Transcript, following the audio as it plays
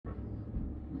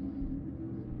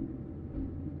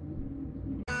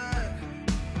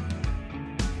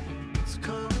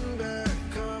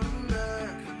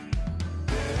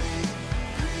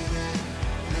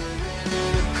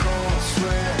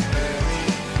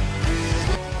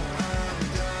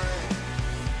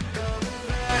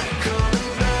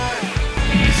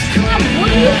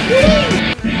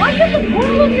Why does it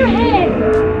all on your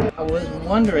head? I was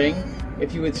wondering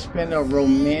if you would spend a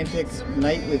romantic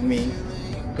night with me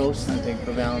ghost hunting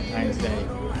for Valentine's Day.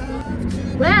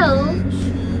 Well,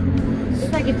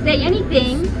 if I could say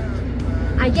anything,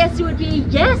 I guess it would be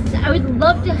yes, I would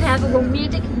love to have a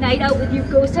romantic night out with you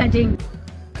ghost hunting.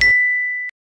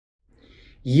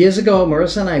 Years ago,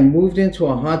 Marissa and I moved into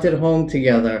a haunted home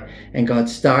together and got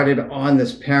started on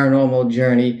this paranormal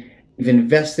journey. We've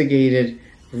investigated,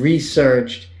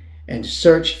 researched, and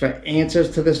searched for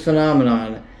answers to this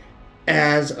phenomenon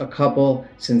as a couple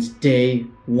since day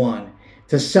one.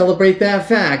 To celebrate that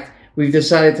fact, we've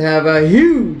decided to have a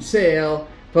huge sale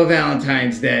for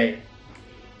Valentine's Day.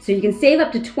 So you can save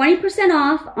up to 20%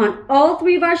 off on all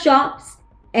 3 of our shops,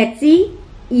 Etsy,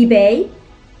 eBay,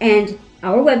 and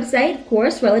our website, of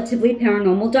course,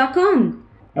 relativelyparanormal.com.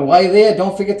 And while you're there,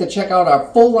 don't forget to check out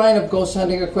our full line of ghost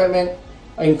hunting equipment,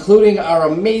 including our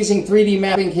amazing 3D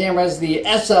mapping cameras, the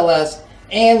SLS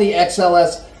and the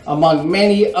XLS, among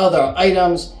many other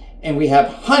items. And we have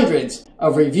hundreds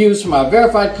of reviews from our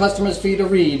verified customers for you to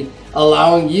read,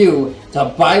 allowing you to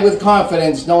buy with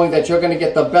confidence, knowing that you're going to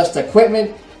get the best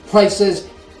equipment, prices,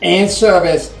 and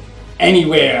service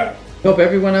anywhere. Hope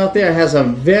everyone out there has a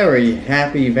very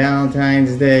happy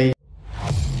Valentine's Day.